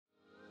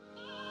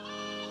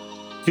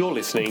You're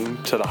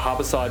listening to the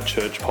Harbourside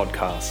Church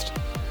podcast.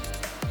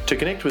 To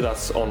connect with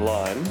us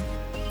online,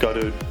 go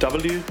to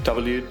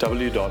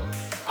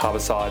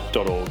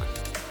www.harbourside.org.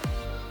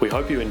 We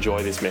hope you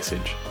enjoy this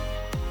message.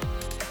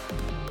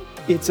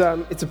 It's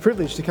a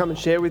privilege to come and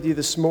share with you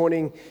this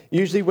morning.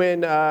 Usually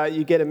when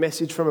you get a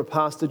message from a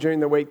pastor during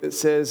the week that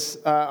says,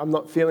 I'm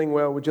not feeling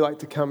well, would you like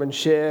to come and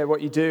share? What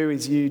you do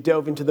is you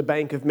delve into the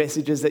bank of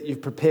messages that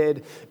you've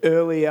prepared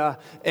earlier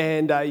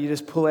and you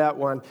just pull out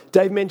one.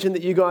 Dave mentioned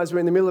that you guys were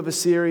in the middle of a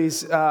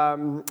series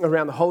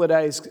around the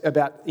holidays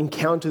about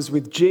encounters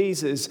with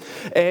Jesus.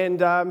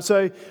 And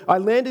so I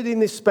landed in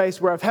this space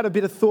where I've had a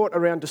bit of thought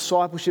around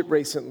discipleship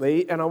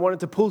recently, and I wanted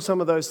to pull some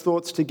of those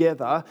thoughts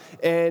together.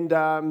 And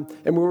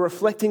we were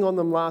reflecting on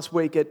them last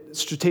week at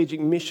Strategic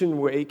Mission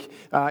Week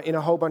in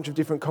a whole bunch of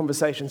different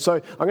conversations. So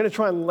I'm going to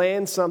try and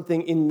land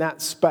something in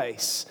that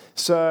space.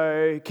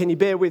 So can you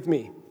bear with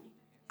me?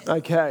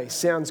 Okay,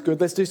 sounds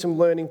good. Let's do some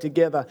learning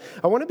together.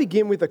 I want to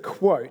begin with a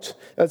quote.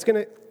 It's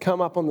going to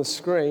come up on the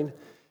screen,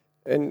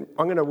 and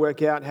I'm going to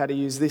work out how to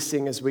use this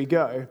thing as we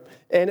go.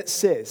 And it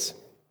says,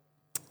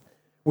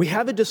 "We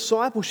have a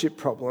discipleship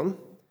problem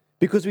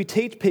because we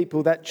teach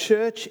people that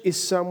church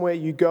is somewhere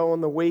you go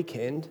on the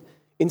weekend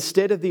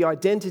instead of the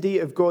identity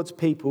of God's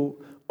people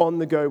on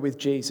the go with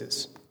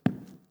Jesus."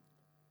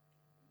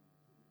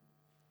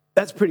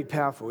 That's pretty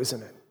powerful,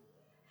 isn't it?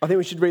 I think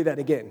we should read that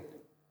again.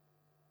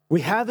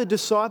 We have a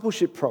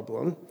discipleship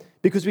problem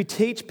because we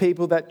teach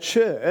people that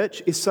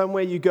church is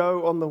somewhere you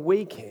go on the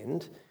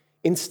weekend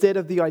instead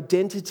of the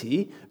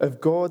identity of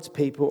God's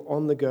people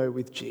on the go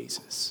with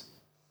Jesus.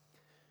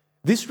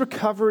 This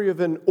recovery of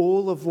an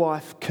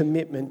all-of-life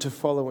commitment to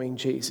following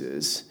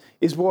Jesus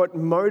is what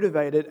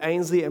motivated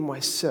Ainsley and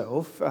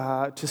myself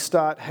to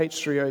start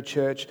H3O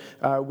Church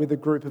with a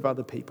group of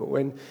other people.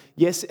 And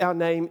yes, our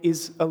name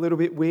is a little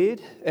bit weird,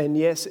 and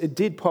yes, it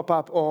did pop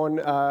up on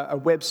a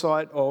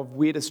website of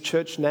weirdest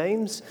church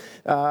names,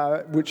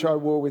 which I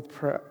wore with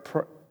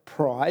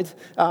pride.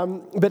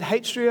 But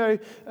H3O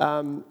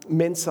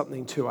meant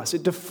something to us.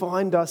 It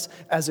defined us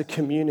as a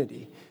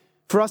community.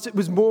 For us, it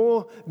was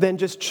more than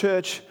just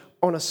church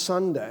on a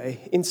Sunday.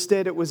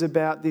 Instead, it was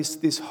about this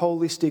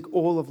holistic,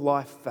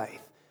 all-of-life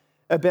faith,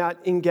 about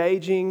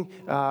engaging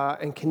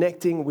and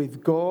connecting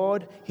with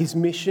God, His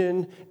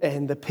mission,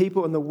 and the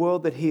people and the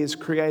world that He has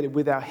created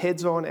with our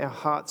heads on, our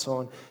hearts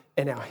on,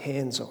 and our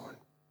hands on.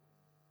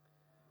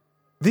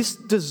 This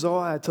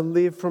desire to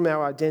live from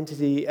our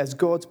identity as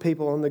God's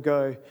people on the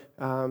go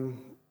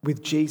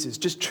with Jesus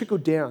just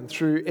trickled down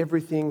through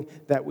everything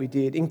that we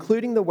did,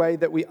 including the way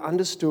that we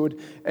understood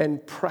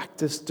and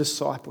practiced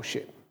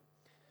discipleship.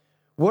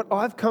 What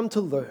I've come to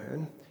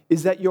learn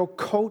is that your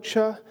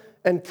culture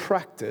and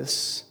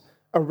practice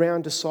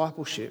around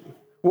discipleship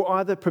will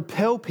either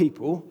propel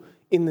people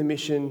in the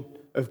mission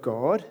of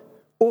God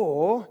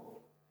or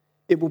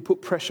it will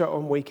put pressure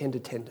on weekend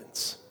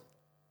attendance.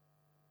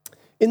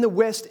 In the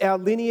West, our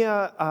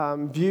linear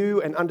view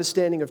and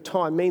understanding of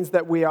time means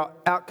that we are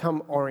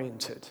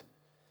outcome-oriented.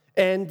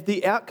 And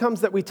the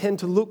outcomes that we tend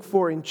to look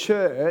for in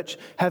church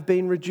have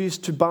been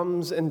reduced to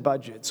bums and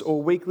budgets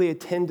or weekly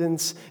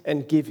attendance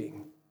and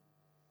giving.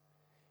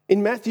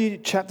 In Matthew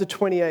chapter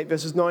 28,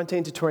 verses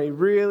 19 to 20,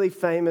 really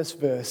famous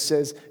verse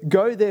says,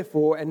 "Go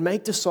therefore and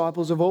make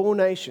disciples of all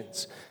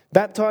nations,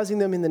 baptizing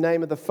them in the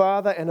name of the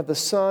Father and of the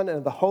Son and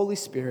of the Holy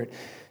Spirit,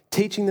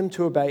 teaching them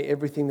to obey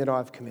everything that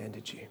I've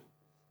commanded you."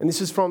 And this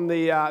is from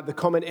the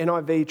common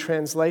NIV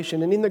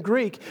translation. And in the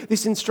Greek,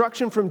 this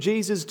instruction from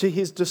Jesus to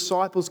his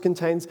disciples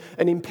contains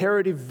an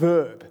imperative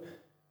verb,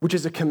 which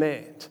is a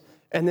command.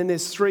 And then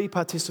there's 3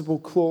 participle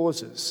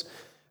clauses.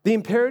 The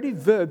imperative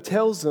verb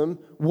tells them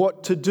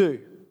what to do.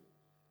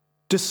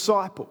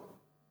 Disciple.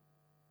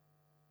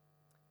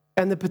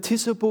 And the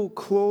participle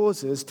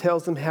clauses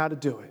tells them how to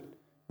do it.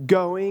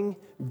 Going,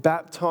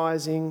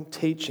 baptizing,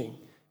 teaching.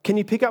 Can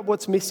you pick up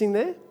what's missing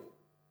there?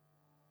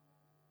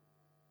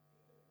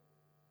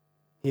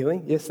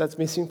 Healing, yes, that's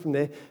missing from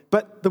there.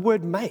 But the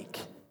word make.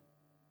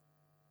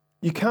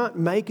 You can't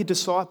make a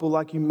disciple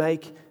like you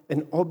make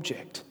an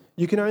object.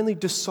 You can only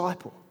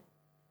disciple.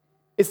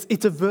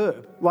 It's a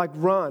verb like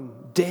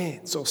run,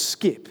 dance, or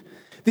skip.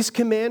 This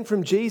command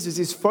from Jesus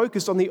is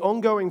focused on the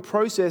ongoing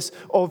process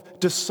of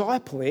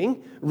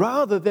discipling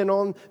rather than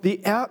on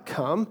the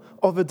outcome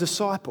of a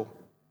disciple.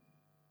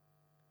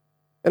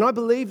 And I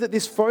believe that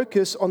this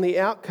focus on the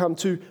outcome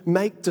to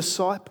make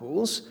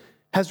disciples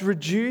has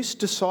reduced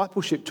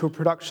discipleship to a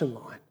production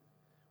line,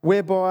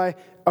 whereby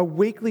a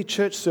weekly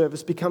church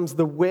service becomes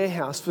the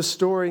warehouse for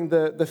storing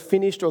the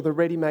finished or the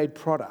ready-made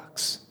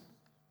products.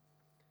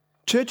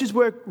 Churches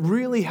work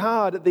really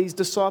hard at these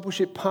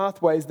discipleship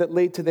pathways that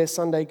lead to their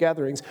Sunday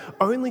gatherings,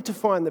 only to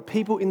find the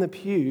people in the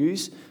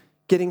pews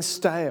getting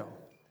stale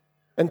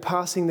and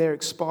passing their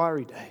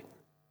expiry date.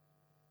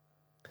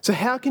 So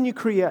how can you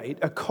create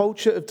a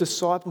culture of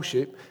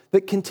discipleship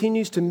that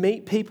continues to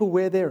meet people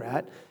where they're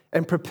at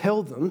and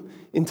propel them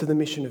into the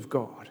mission of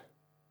God?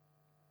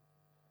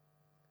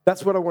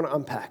 That's what I want to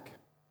unpack.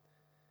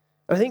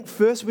 I think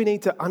first we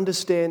need to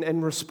understand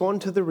and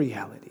respond to the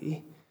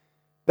reality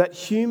that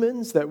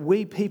humans, that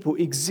we people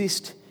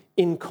exist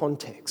in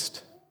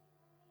context.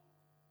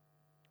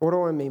 What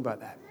do I mean by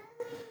that?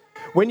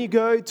 When you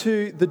go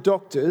to the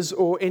doctors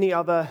or any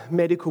other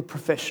medical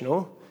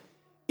professional,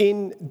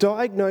 in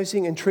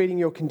diagnosing and treating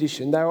your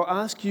condition, they will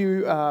ask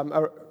you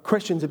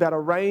questions about a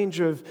range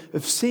of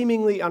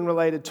seemingly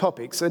unrelated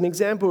topics. An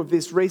example of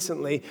this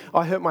recently,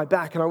 I hurt my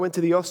back and I went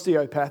to the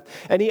osteopath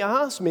and he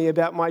asked me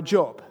about my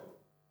job.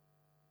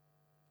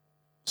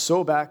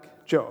 Sore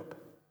back, job.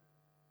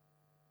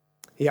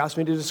 He asked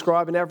me to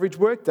describe an average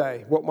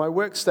workday, what my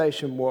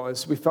workstation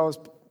was, if I was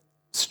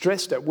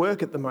stressed at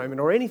work at the moment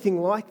or anything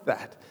like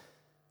that.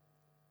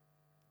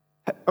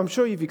 I'm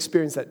sure you've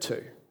experienced that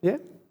too, yeah?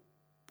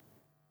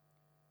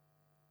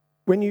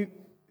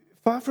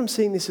 Far from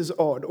seeing this as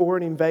odd or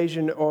an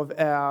invasion of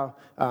our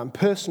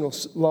personal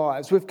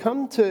lives, we've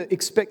come to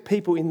expect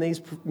people in these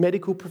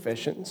medical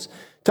professions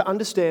to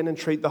understand and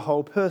treat the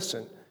whole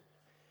person.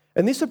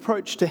 And this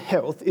approach to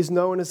health is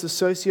known as the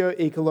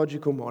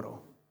socio-ecological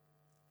model.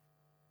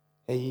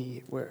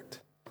 It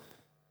worked.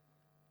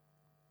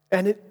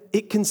 And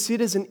it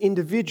considers an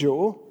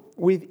individual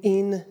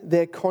within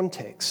their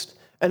context.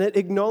 And it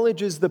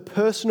acknowledges the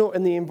personal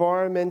and the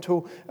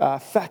environmental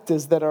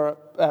factors that are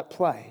at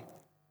play.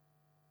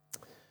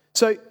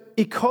 So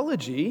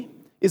ecology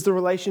is the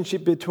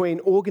relationship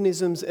between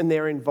organisms and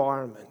their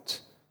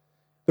environment.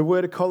 The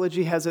word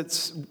ecology has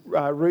its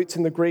roots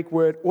in the Greek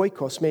word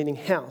oikos, meaning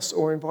house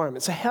or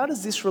environment. So how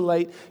does this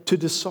relate to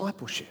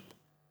discipleship?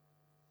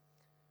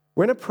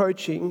 When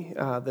approaching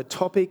the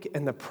topic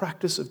and the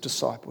practice of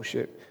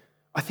discipleship,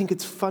 I think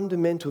it's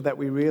fundamental that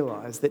we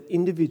realise that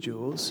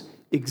individuals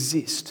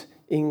exist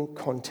in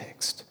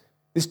context.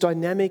 This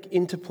dynamic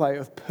interplay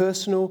of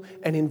personal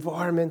and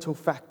environmental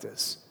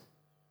factors.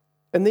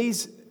 And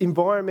these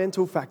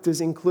environmental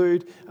factors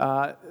include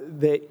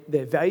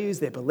their values,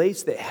 their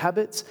beliefs, their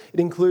habits.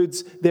 It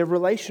includes their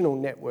relational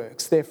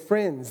networks, their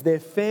friends, their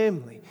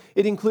family.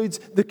 It includes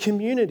the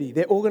community,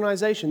 their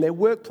organisation, their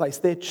workplace,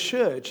 their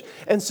church,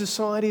 and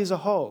society as a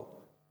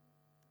whole.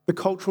 The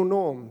cultural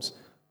norms,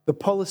 the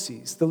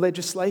policies, the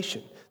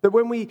legislation. That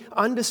when we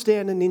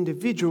understand an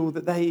individual,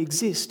 that they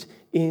exist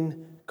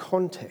in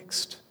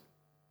context.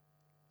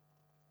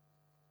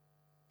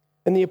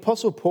 And the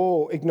Apostle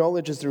Paul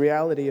acknowledges the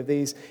reality of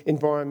these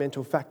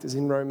environmental factors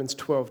in Romans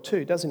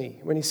 12:2, doesn't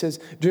he? When he says,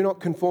 "Do not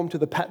conform to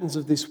the patterns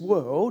of this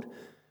world,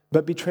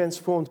 but be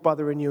transformed by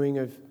the renewing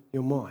of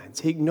your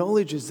minds." He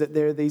acknowledges that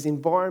there are these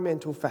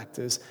environmental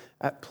factors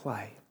at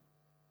play.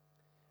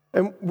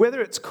 And whether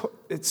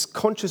it's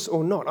conscious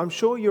or not, I'm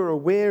sure you're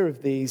aware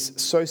of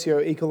these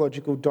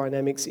socio-ecological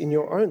dynamics in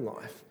your own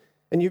life.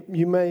 And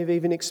you may have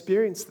even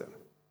experienced them.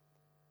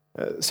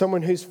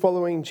 Someone who's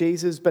following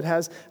Jesus but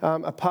has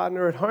a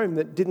partner at home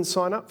that didn't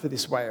sign up for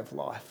this way of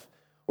life.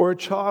 Or a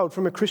child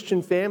from a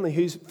Christian family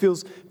who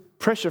feels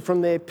pressure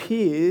from their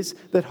peers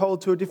that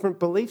hold to a different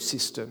belief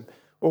system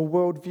or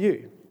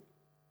worldview.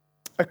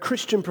 A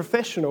Christian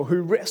professional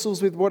who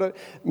wrestles with what it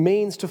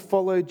means to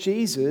follow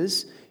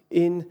Jesus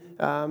in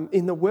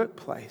the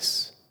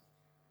workplace.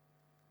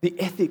 The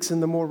ethics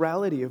and the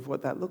morality of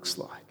what that looks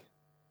like.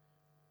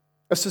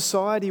 A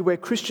society where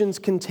Christians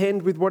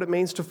contend with what it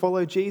means to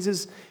follow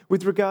Jesus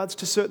with regards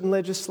to certain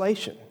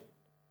legislation,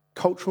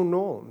 cultural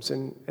norms,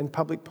 and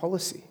public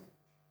policy.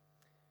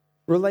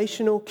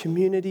 Relational,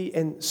 community,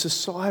 and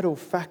societal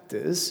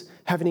factors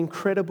have an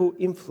incredible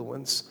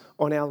influence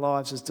on our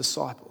lives as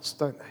disciples,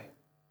 don't they?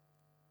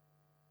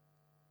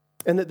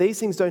 And that these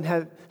things don't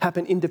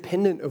happen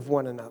independent of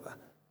one another,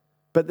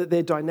 but that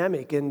they're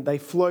dynamic and they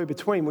flow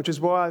between, which is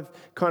why I've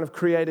kind of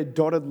created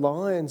dotted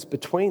lines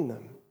between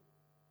them.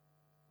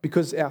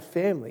 Because our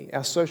family,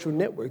 our social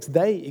networks,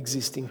 they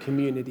exist in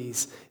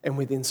communities and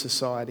within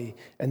society,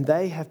 and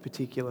they have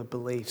particular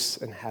beliefs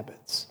and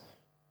habits.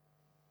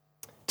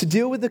 To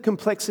deal with the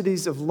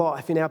complexities of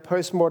life in our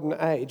postmodern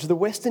age, the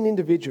Western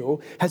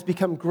individual has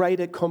become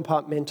great at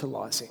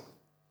compartmentalising.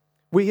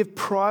 We have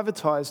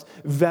privatised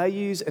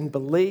values and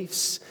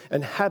beliefs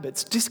and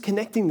habits,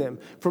 disconnecting them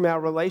from our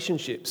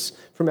relationships,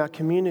 from our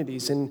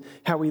communities, and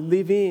how we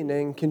live in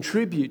and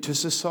contribute to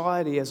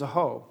society as a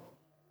whole.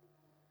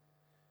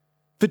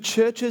 For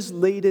churches,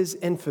 leaders,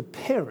 and for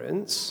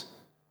parents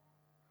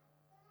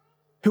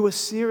who are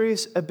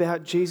serious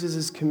about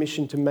Jesus'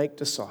 commission to make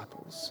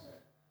disciples,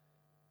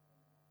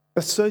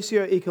 a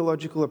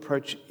socio-ecological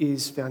approach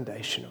is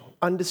foundational.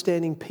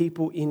 Understanding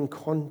people in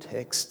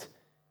context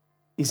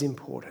is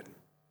important.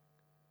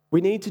 We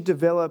need to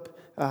develop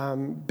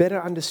better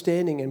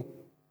understanding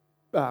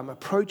and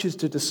approaches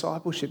to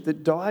discipleship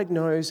that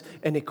diagnose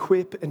and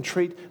equip and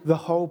treat the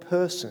whole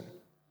person.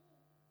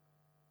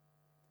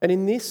 And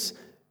in this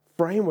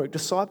framework,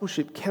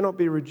 discipleship cannot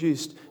be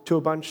reduced to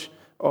a bunch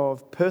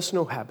of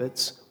personal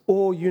habits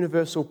or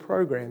universal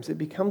programs. It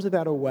becomes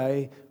about a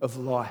way of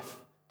life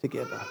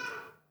together.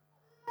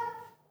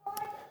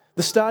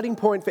 The starting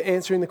point for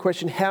answering the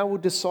question, how will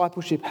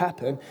discipleship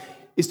happen,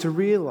 is to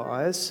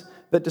realise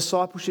that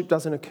discipleship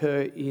doesn't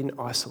occur in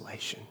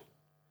isolation.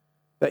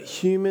 That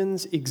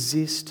humans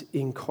exist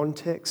in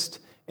context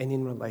and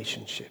in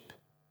relationship.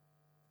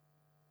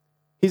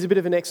 Here's a bit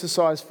of an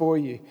exercise for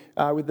you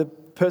with the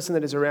person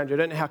that is around you. I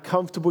don't know how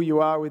comfortable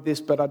you are with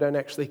this, but I don't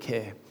actually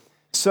care.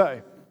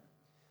 So,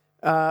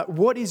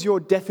 what is your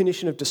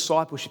definition of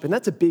discipleship? And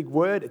that's a big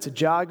word, it's a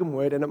jargon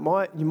word, and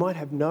you might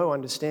have no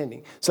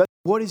understanding. So,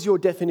 what is your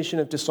definition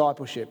of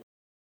discipleship?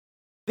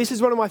 This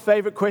is one of my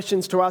favourite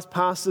questions to ask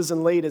pastors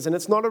and leaders, and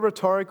it's not a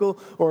rhetorical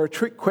or a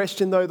trick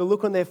question, though the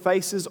look on their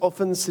faces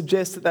often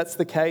suggests that that's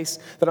the case,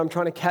 that I'm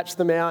trying to catch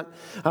them out.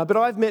 But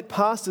I've met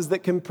pastors that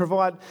can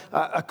provide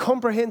a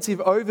comprehensive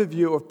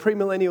overview of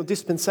premillennial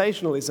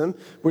dispensationalism,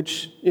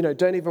 which,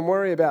 don't even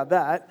worry about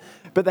that,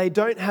 but they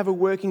don't have a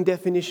working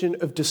definition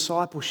of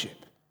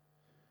discipleship.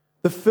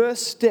 The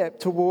first step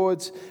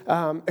towards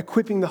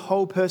equipping the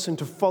whole person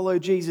to follow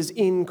Jesus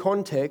in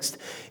context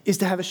is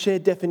to have a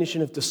shared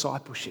definition of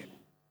discipleship.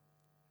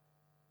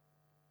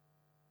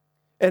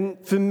 And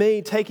for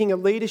me, taking a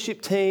leadership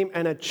team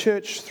and a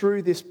church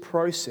through this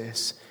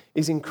process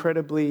is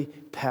incredibly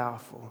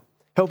powerful.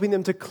 Helping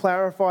them to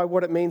clarify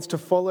what it means to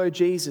follow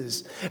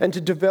Jesus and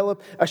to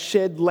develop a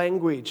shared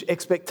language,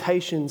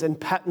 expectations, and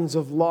patterns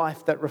of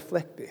life that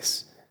reflect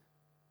this.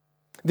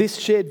 This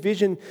shared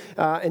vision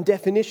and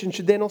definition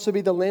should then also be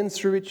the lens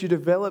through which you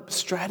develop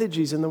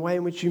strategies and the way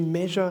in which you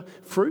measure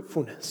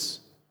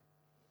fruitfulness.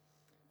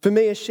 For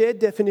me, a shared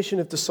definition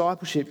of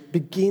discipleship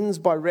begins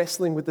by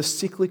wrestling with the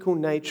cyclical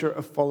nature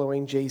of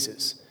following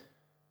Jesus.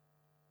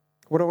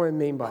 What do I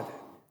mean by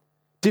that?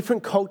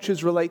 Different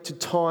cultures relate to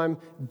time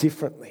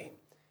differently.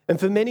 And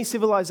for many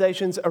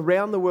civilizations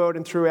around the world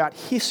and throughout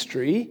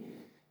history,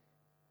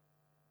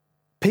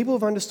 people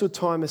have understood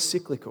time as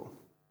cyclical,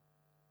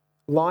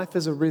 life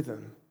as a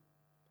rhythm.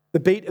 The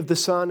beat of the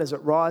sun as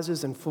it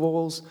rises and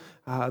falls,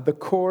 the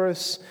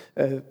chorus,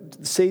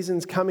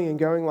 seasons coming and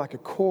going like a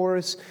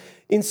chorus.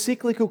 In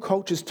cyclical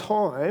cultures,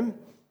 time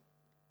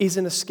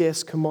isn't a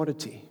scarce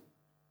commodity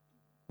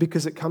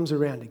because it comes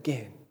around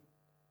again.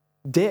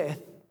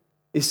 Death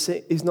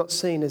is not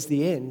seen as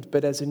the end,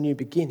 but as a new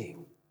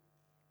beginning.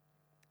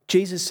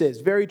 Jesus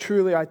says, "Very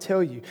truly I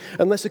tell you,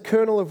 unless a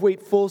kernel of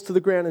wheat falls to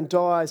the ground and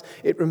dies,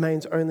 it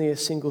remains only a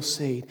single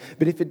seed.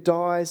 But if it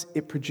dies,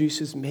 it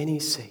produces many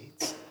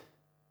seeds."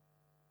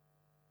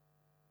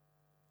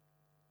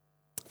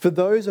 For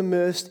those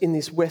immersed in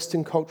this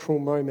Western cultural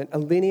moment, a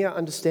linear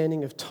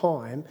understanding of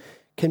time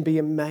can be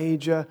a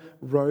major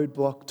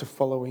roadblock to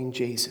following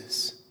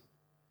Jesus.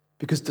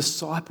 Because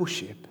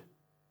discipleship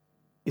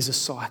is a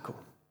cycle.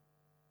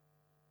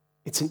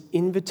 It's an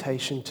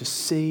invitation to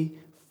see,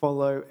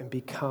 follow, and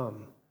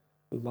become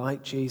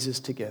like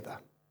Jesus together.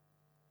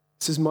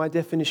 This is my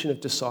definition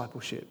of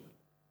discipleship.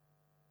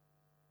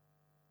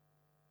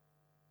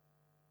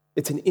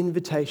 It's an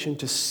invitation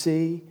to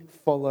see,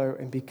 follow,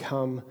 and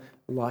become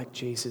like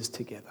Jesus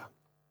together.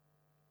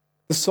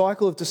 The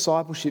cycle of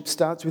discipleship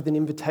starts with an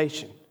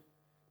invitation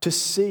to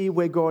see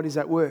where God is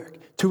at work,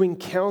 to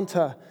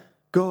encounter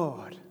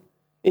God.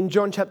 In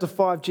John chapter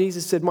 5,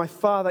 Jesus said, "My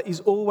Father is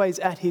always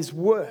at his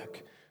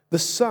work. The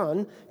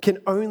Son can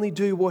only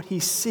do what he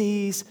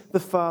sees the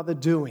Father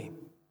doing."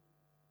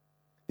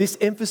 This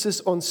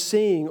emphasis on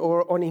seeing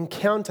or on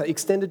encounter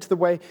extended to the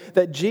way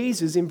that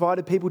Jesus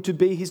invited people to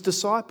be his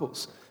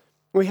disciples.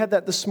 We had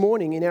that this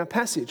morning in our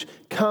passage.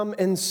 "Come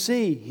and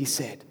see," he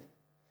said.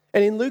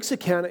 And in Luke's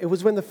account, it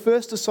was when the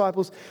first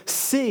disciples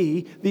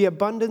see the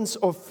abundance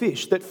of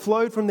fish that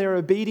flowed from their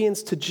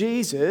obedience to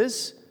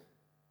Jesus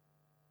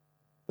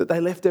that they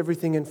left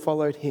everything and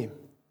followed him.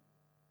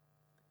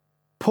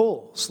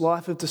 Paul's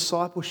life of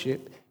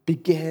discipleship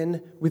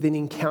began with an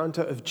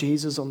encounter of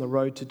Jesus on the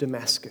road to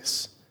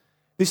Damascus.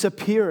 This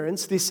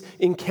appearance, this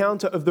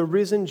encounter of the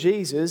risen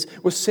Jesus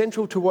was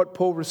central to what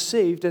Paul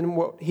received and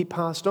what he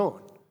passed on.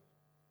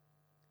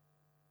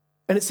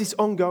 And it's this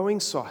ongoing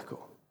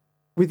cycle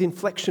with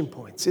inflection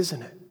points,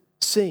 isn't it?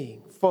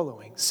 Seeing,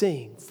 following,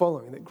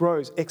 that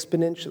grows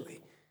exponentially.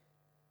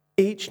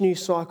 Each new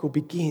cycle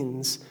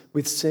begins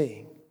with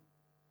seeing.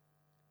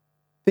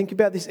 Think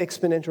about this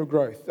exponential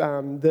growth.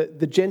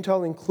 The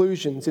Gentile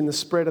inclusions in the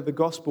spread of the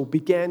gospel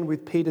began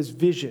with Peter's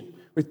vision,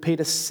 with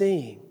Peter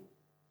seeing.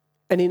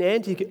 And in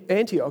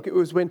Antioch, it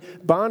was when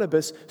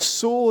Barnabas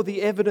saw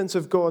the evidence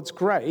of God's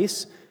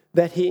grace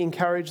that he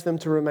encouraged them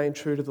to remain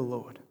true to the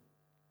Lord.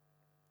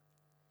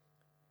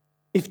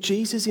 If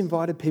Jesus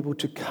invited people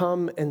to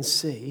come and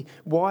see,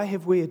 why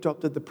have we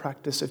adopted the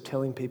practice of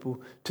telling people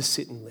to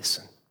sit and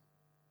listen?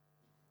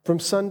 From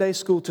Sunday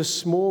school to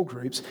small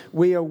groups,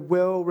 we are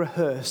well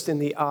rehearsed in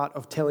the art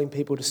of telling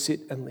people to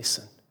sit and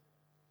listen.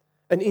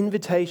 An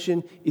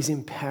invitation is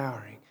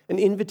empowering. An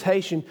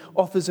invitation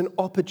offers an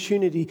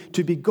opportunity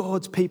to be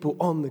God's people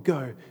on the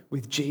go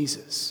with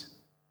Jesus.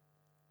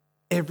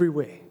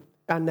 Everywhere,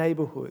 our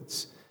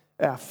neighbourhoods,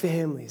 our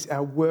families,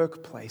 our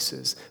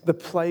workplaces, the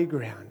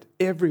playground,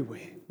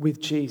 everywhere with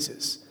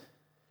Jesus.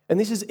 And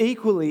this is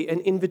equally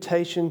an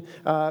invitation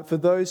for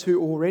those who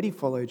already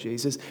follow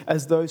Jesus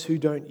as those who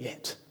don't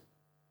yet.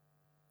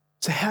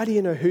 So how do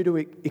you know who to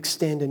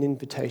extend an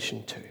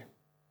invitation to?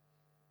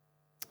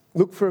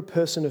 Look for a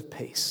person of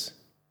peace,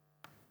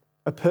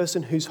 a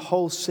person whose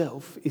whole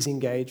self is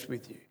engaged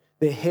with you,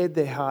 their head,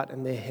 their heart,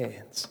 and their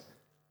hands.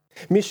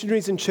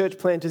 Missionaries and church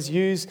planters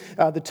use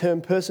the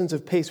term persons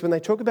of peace when they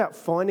talk about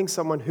finding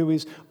someone who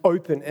is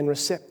open and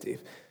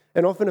receptive.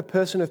 And often a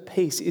person of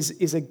peace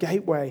is a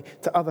gateway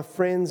to other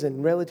friends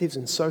and relatives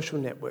and social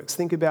networks.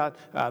 Think about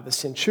the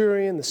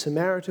centurion, the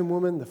Samaritan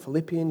woman, the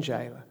Philippian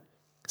jailer.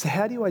 So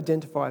how do you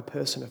identify a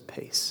person of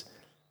peace?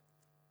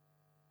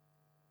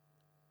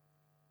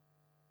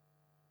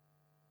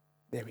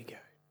 There we go.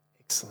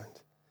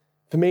 Excellent.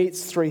 For me,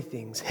 it's three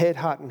things: head,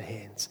 heart, and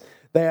hands.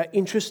 They are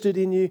interested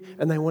in you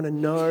and they want to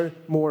know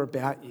more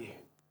about you.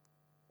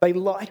 They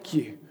like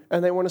you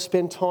and they want to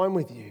spend time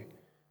with you,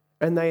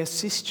 and they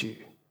assist you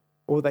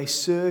or they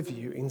serve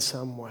you in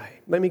some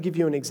way. Let me give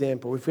you an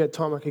example. If we had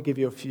time, I could give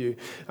you a few.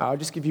 I'll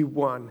just give you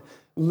one.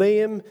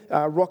 Liam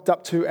rocked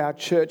up to our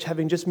church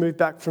having just moved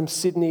back from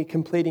Sydney,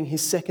 completing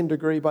his second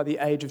degree by the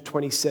age of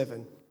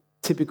 27.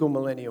 Typical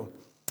millennial.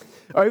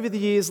 Over the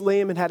years,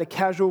 Liam had a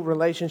casual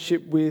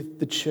relationship with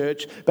the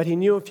church, but he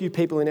knew a few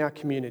people in our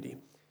community.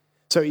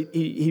 So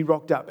he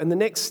rocked up. And the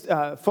next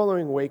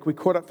following week, we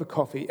caught up for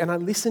coffee, and I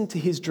listened to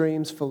his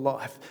dreams for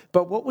life.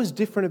 But what was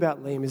different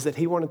about Liam is that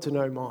he wanted to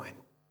know mine.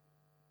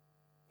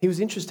 He was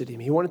interested in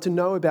me. He wanted to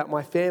know about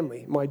my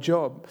family, my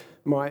job,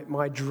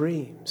 my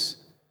dreams.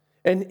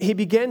 And he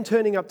began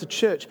turning up to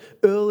church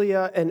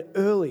earlier and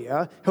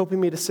earlier, helping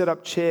me to set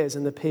up chairs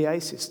and the PA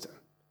system.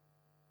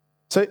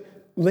 So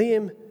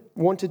Liam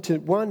wanted to,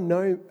 1,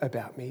 know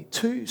about me,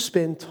 2,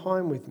 spend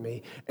time with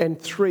me,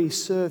 and 3,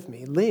 serve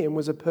me. Liam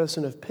was a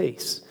person of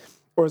peace,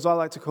 or as I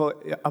like to call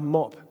it, a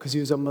mop, because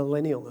he was a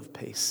millennial of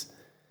peace.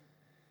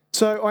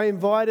 So I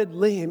invited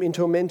Liam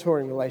into a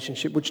mentoring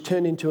relationship, which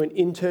turned into an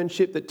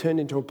internship that turned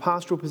into a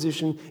pastoral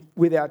position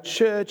with our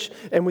church.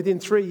 And within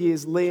 3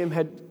 years, Liam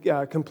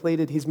had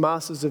completed his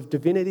Masters of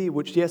Divinity,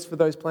 which, yes, for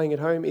those playing at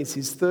home, is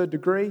his 3rd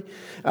degree.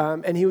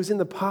 And he was in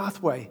the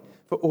pathway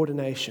for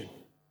ordination.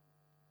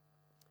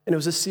 And it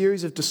was a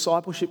series of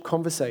discipleship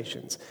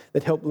conversations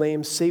that helped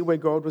Liam see where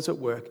God was at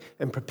work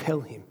and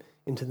propel him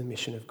into the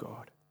mission of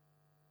God.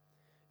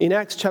 In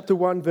Acts chapter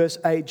 1, verse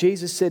 8,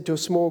 Jesus said to a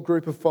small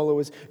group of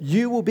followers,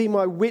 "You will be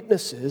my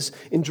witnesses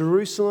in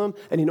Jerusalem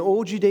and in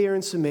all Judea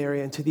and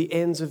Samaria and to the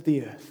ends of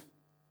the earth."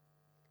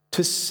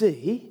 To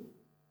see,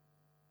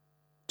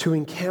 to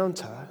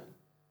encounter,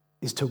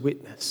 is to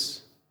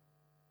witness,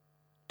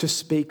 to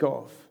speak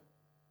of.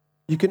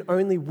 You can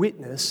only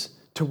witness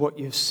to what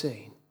you've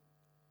seen.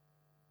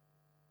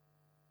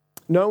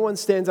 No one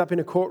stands up in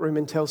a courtroom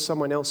and tells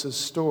someone else's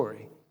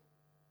story.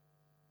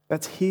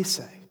 That's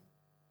hearsay.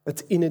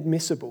 That's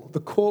inadmissible. The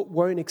court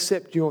won't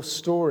accept your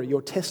story,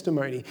 your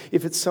testimony,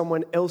 if it's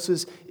someone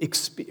else's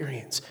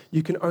experience.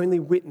 You can only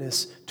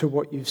witness to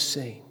what you've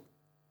seen.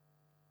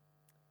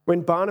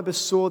 When Barnabas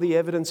saw the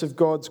evidence of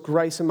God's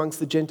grace amongst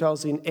the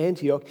Gentiles in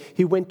Antioch,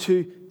 he went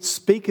to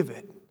speak of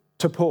it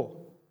to Paul.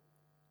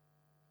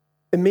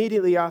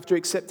 Immediately after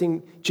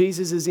accepting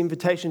Jesus'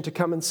 invitation to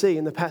come and see,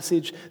 in the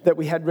passage that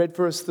we had read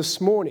for us this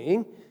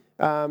morning,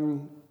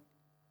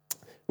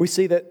 we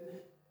see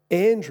that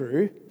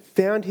Andrew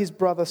found his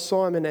brother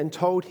Simon and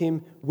told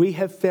him, "We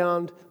have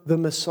found the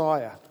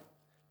Messiah."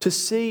 To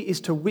see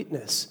is to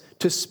witness,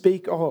 to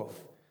speak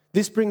of.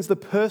 This brings the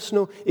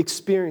personal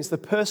experience, the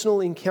personal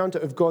encounter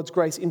of God's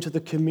grace into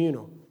the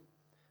communal,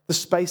 the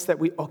space that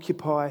we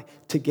occupy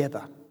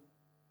together.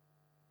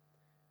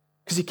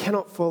 Because you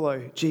cannot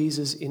follow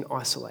Jesus in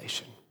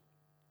isolation.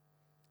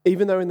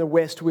 Even though in the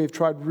West we have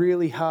tried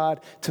really hard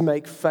to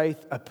make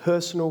faith a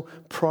personal,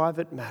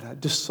 private matter,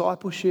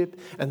 discipleship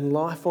and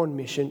life on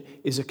mission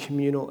is a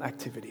communal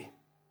activity.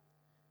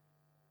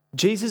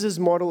 Jesus'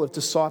 model of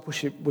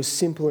discipleship was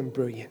simple and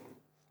brilliant.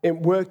 It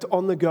worked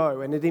on the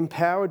go and it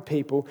empowered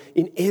people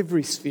in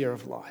every sphere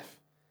of life.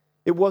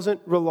 It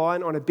wasn't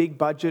reliant on a big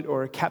budget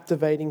or a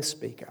captivating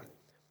speaker.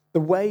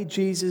 The way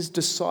Jesus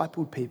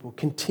discipled people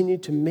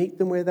continued to meet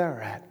them where they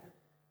were at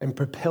and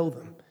propel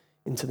them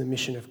into the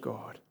mission of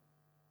God.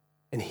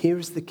 And here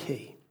is the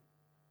key.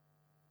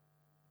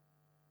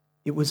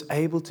 It was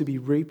able to be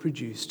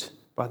reproduced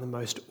by the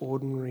most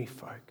ordinary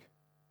folk.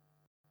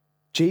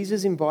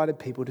 Jesus invited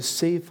people to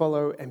see,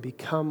 follow, and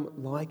become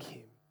like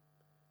him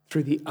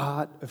through the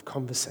art of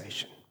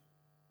conversation.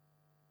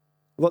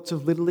 Lots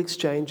of little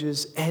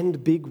exchanges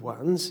and big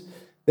ones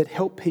that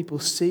help people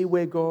see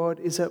where God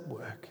is at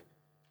work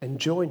and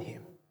join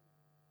him.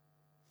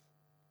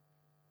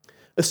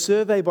 A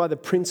survey by the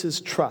Prince's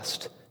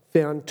Trust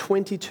found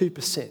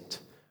 22%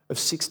 of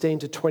 16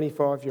 to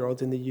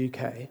 25-year-olds in the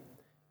UK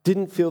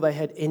didn't feel they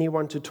had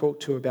anyone to talk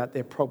to about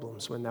their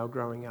problems when they were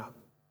growing up.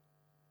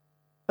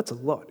 That's a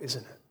lot,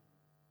 isn't it?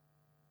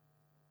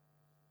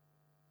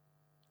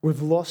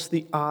 We've lost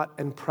the art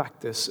and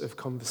practice of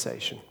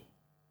conversation.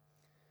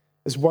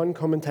 As one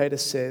commentator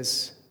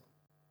says,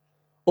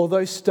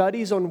 although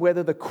studies on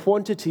whether the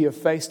quantity of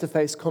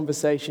face-to-face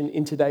conversation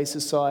in today's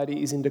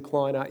society is in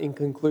decline are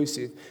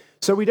inconclusive.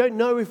 So we don't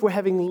know if we're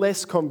having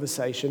less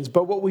conversations,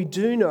 but what we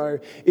do know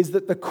is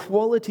that the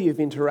quality of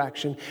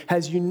interaction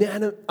has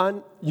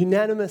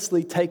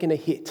unanimously taken a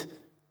hit.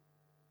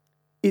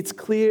 It's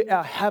clear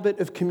our habit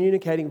of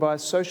communicating via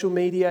social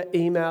media,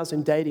 emails,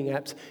 and dating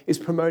apps is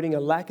promoting a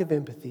lack of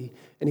empathy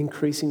and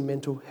increasing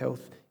mental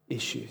health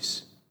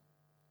issues.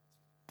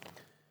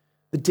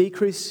 The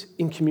decrease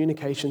in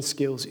communication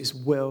skills is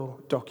well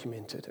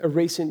documented. A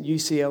recent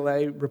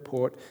UCLA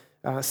report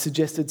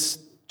suggested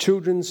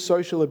children's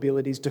social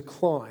abilities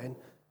decline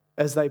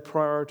as they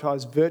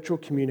prioritise virtual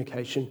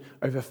communication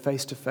over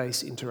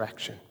face-to-face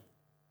interaction.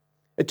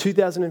 A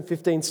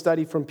 2015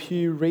 study from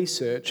Pew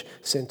Research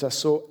Centre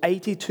saw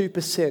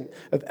 82%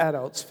 of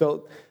adults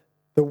felt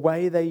the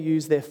way they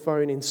use their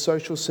phone in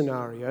social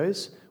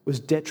scenarios was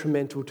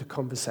detrimental to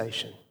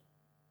conversation.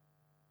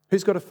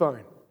 Who's got a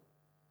phone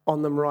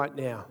on them right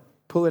now?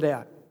 Pull it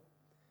out.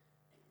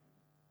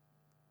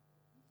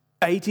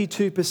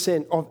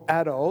 82% of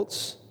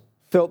adults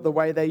felt the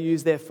way they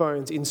use their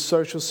phones in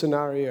social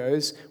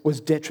scenarios was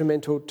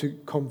detrimental to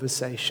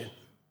conversation.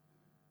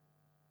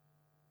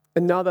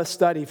 Another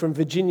study from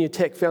Virginia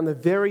Tech found the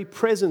very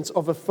presence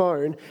of a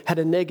phone had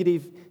a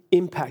negative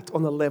impact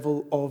on the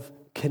level of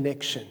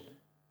connection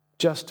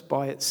just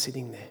by it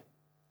sitting there.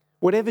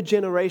 Whatever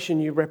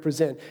generation you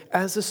represent,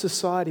 as a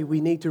society,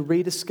 we need to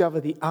rediscover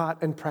the art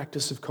and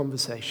practice of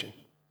conversation.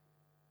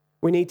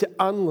 We need to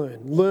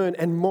unlearn, learn,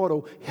 and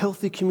model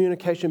healthy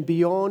communication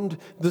beyond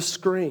the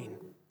screen.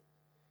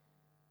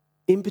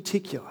 In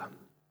particular,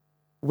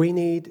 we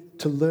need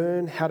to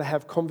learn how to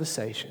have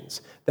conversations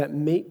that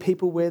meet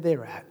people where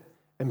they're at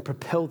and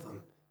propel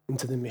them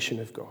into the mission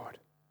of God.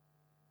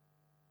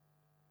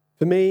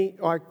 For me,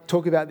 I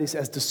talk about this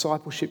as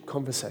discipleship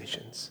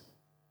conversations.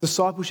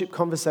 Discipleship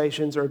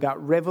conversations are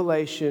about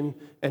revelation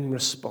and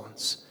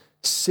response,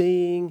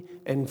 seeing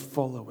and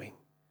following.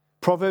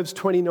 Proverbs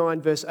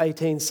 29 verse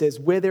 18 says,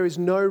 "Where there is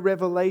no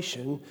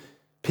revelation,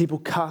 people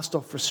cast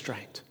off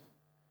restraint.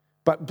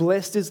 But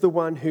blessed is the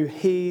one who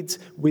heeds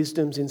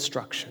wisdom's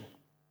instruction."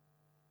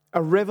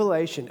 A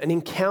revelation, an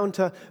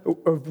encounter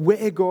of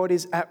where God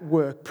is at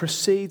work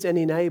precedes and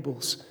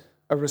enables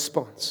a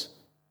response.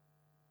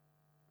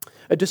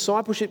 A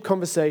discipleship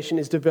conversation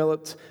is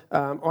developed,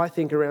 I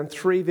think, around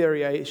different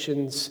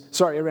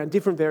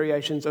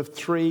variations of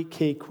three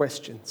key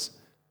questions.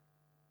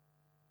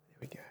 There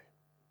we go.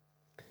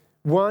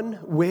 1,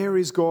 where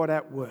is God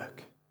at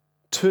work?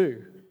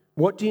 2,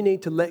 what do you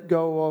need to let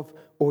go of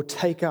or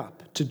take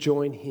up to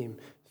join him?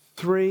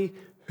 3,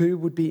 who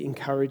would be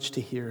encouraged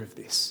to hear of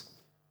this?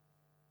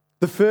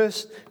 The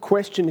first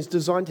question is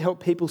designed to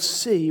help people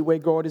see where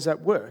God is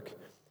at work.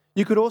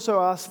 You could also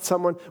ask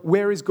someone,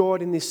 where is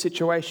God in this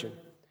situation?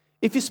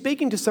 If you're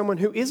speaking to someone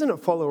who isn't a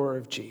follower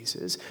of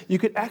Jesus, you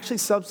could actually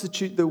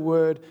substitute the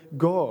word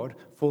God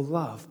for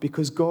love,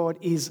 because God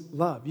is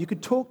love. You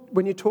could talk,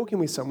 when you're talking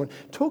with someone,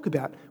 talk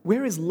about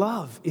where is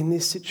love in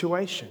this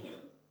situation?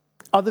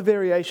 Other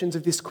variations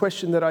of this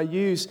question that I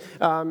use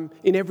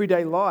in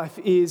everyday life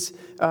is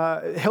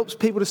helps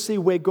people to see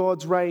where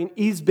God's reign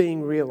is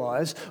being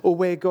realised or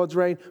where God's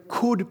reign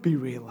could be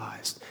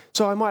realised.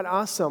 So I might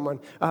ask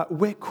someone,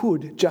 where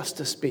could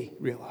justice be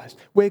realised?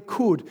 Where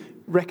could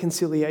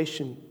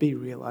reconciliation be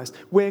realised?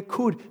 Where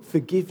could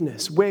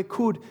forgiveness? Where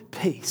could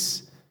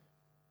peace?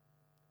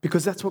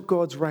 Because that's what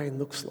God's reign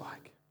looks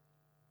like.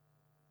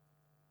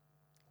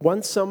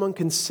 Once someone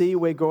can see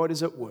where God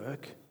is at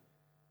work,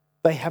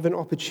 they have an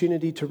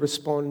opportunity to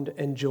respond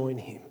and join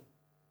him.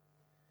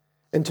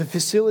 And to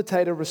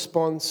facilitate a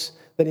response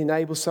that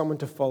enables someone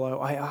to follow,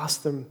 I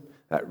ask them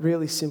that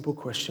really simple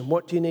question: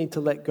 what do you need to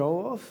let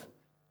go of?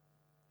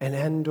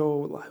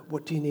 And/or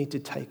what do you need to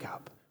take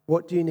up?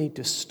 What do you need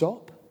to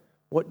stop?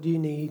 What do you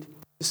need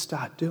to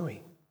start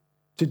doing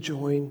to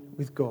join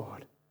with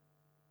God?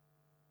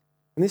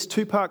 And this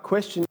two-part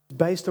question is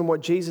based on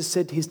what Jesus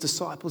said to his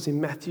disciples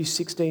in Matthew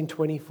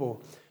 16:24.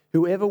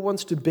 Whoever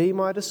wants to be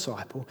my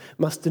disciple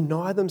must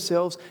deny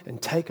themselves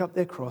and take up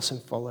their cross and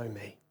follow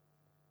me.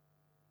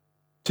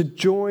 To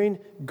join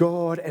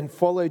God and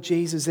follow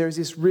Jesus, there is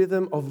this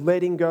rhythm of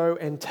letting go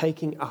and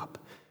taking up.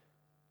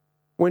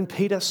 When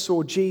Peter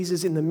saw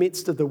Jesus in the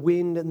midst of the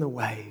wind and the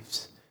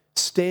waves,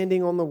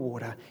 standing on the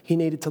water, he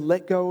needed to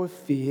let go of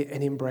fear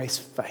and embrace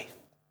faith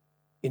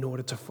in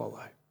order to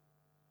follow.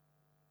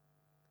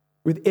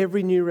 With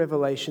every new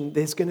revelation,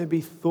 there's going to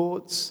be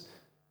thoughts,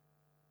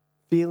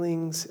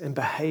 feelings and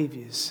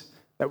behaviours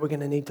that we're going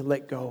to need to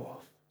let go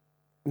of.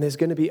 And there's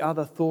going to be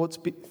other thoughts,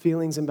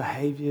 feelings and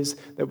behaviours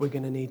that we're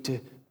going to need to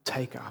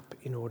take up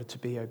in order to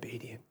be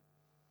obedient.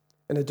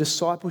 And a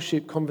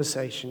discipleship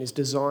conversation is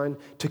designed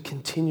to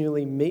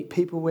continually meet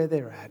people where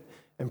they're at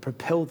and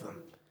propel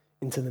them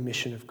into the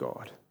mission of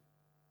God.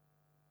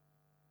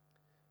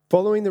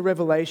 Following the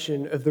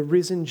revelation of the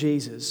risen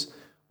Jesus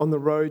on the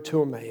road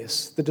to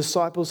Emmaus, the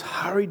disciples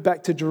hurried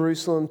back to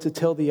Jerusalem to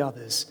tell the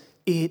others,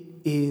 it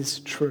is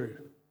true.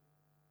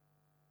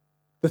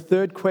 The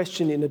third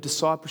question in a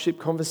discipleship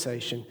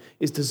conversation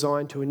is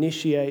designed to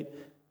initiate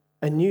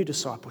a new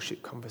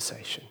discipleship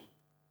conversation,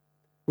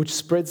 which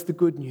spreads the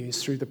good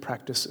news through the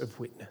practice of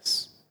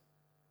witness.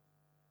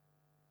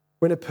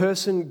 When a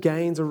person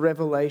gains a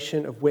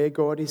revelation of where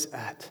God is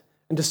at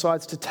and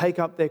decides to take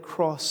up their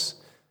cross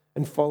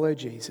and follow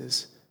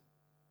Jesus,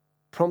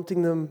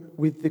 prompting them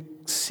with the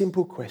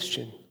simple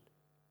question,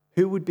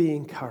 who would be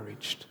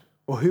encouraged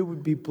or who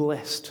would be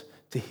blessed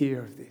to hear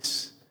of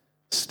this,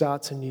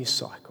 starts a new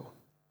cycle.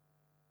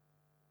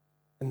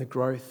 And the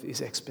growth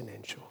is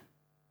exponential.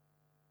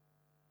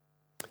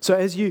 So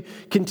as you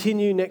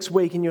continue next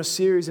week in your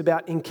series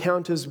about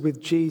encounters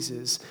with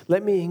Jesus,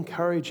 let me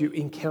encourage you,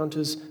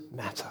 encounters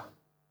matter.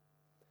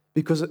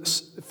 Because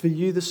it's for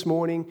you this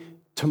morning,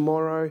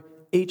 tomorrow,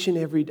 each and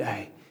every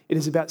day, it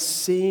is about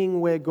seeing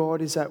where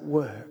God is at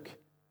work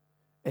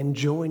and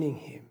joining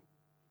him,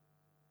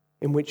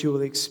 in which you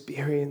will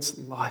experience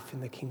life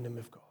in the kingdom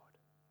of God.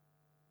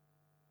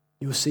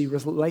 You will see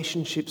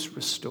relationships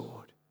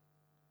restored.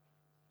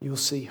 You will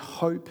see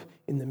hope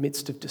in the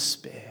midst of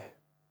despair.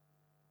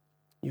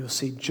 You will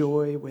see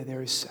joy where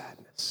there is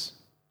sadness.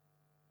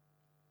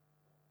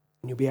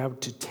 And you'll be able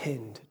to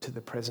tend to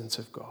the presence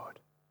of God.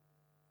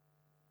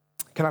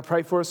 Can I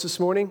pray for us this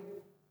morning?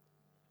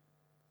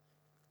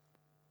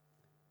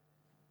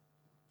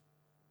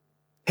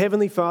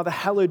 Heavenly Father,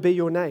 hallowed be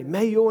your name.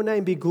 May your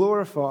name be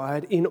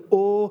glorified in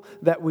all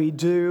that we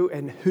do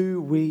and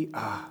who we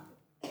are.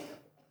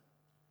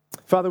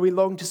 Father, we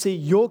long to see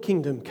your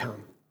kingdom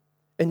come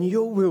and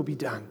your will be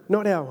done,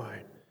 not our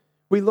own.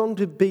 We long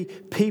to be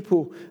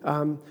people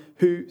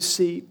who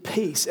see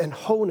peace and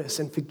wholeness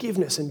and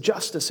forgiveness and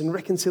justice and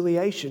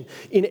reconciliation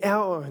in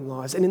our own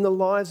lives and in the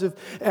lives of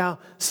our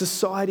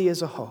society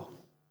as a whole.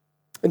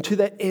 And to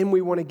that end,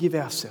 we want to give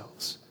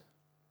ourselves.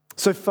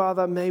 So,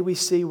 Father, may we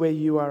see where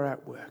you are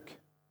at work.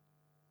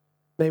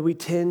 May we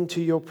tend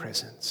to your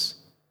presence.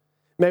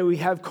 May we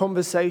have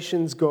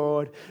conversations,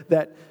 God,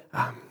 that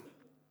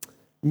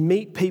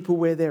meet people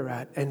where they're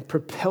at and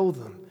propel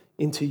them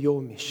into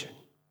your mission.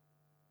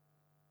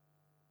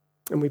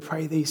 And we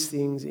pray these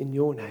things in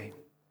your name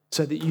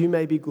so that you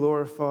may be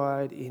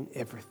glorified in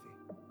everything.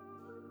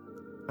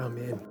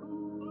 Amen.